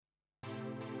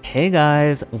Hey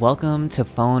guys, welcome to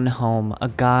Phone Home, a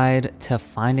guide to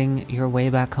finding your way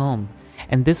back home.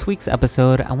 And this week's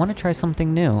episode, I want to try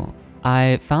something new.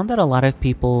 I found that a lot of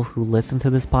people who listen to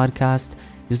this podcast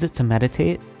use it to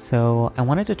meditate, so I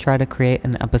wanted to try to create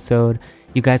an episode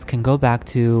you guys can go back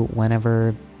to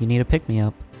whenever you need a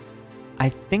pick-me-up. I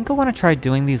think I want to try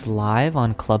doing these live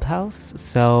on Clubhouse,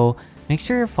 so make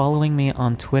sure you're following me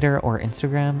on Twitter or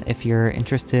Instagram if you're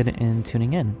interested in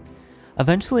tuning in.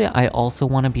 Eventually, I also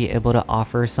want to be able to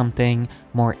offer something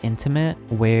more intimate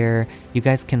where you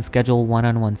guys can schedule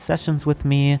one-on-one sessions with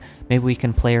me. Maybe we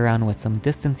can play around with some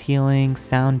distance healing,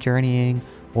 sound journeying,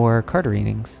 or card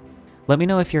readings. Let me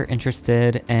know if you're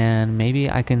interested, and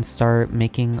maybe I can start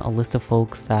making a list of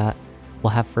folks that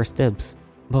will have first dibs.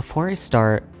 Before I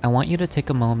start, I want you to take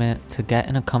a moment to get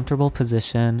in a comfortable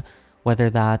position, whether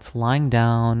that's lying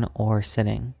down or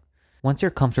sitting. Once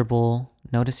you're comfortable,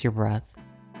 notice your breath.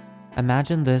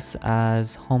 Imagine this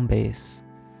as home base,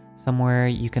 somewhere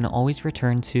you can always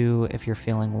return to if you're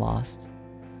feeling lost.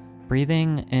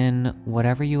 Breathing in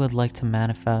whatever you would like to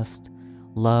manifest: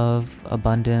 love,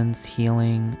 abundance,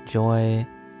 healing, joy,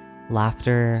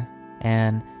 laughter,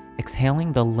 and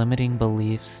exhaling the limiting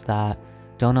beliefs that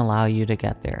don't allow you to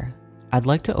get there. I'd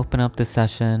like to open up this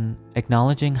session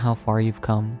acknowledging how far you've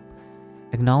come,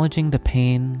 acknowledging the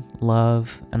pain,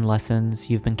 love, and lessons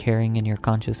you've been carrying in your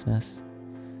consciousness.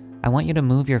 I want you to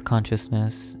move your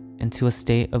consciousness into a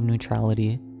state of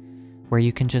neutrality where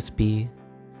you can just be,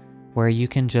 where you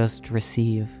can just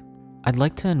receive. I'd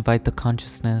like to invite the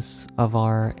consciousness of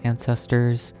our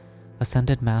ancestors,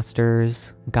 ascended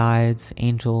masters, guides,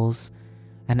 angels,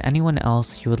 and anyone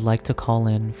else you would like to call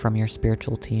in from your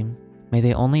spiritual team. May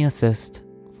they only assist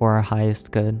for our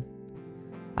highest good.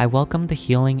 I welcome the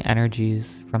healing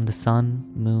energies from the sun,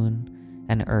 moon,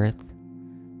 and earth.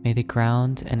 May they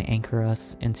ground and anchor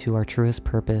us into our truest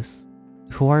purpose.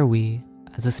 Who are we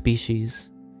as a species?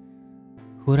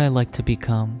 Who would I like to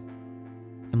become?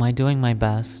 Am I doing my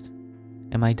best?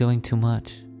 Am I doing too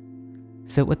much?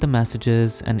 Sit with the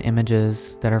messages and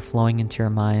images that are flowing into your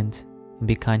mind and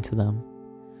be kind to them,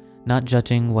 not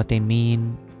judging what they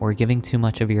mean or giving too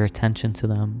much of your attention to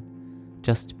them.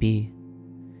 Just be.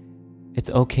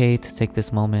 It's okay to take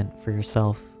this moment for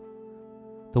yourself.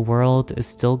 The world is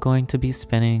still going to be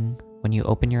spinning when you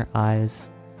open your eyes,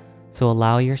 so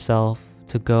allow yourself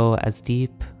to go as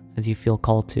deep as you feel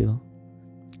called to.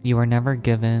 You are never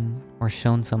given or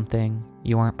shown something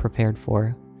you aren't prepared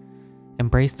for.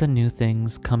 Embrace the new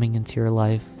things coming into your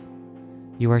life.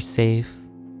 You are safe.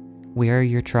 We are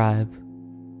your tribe.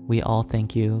 We all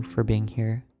thank you for being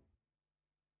here.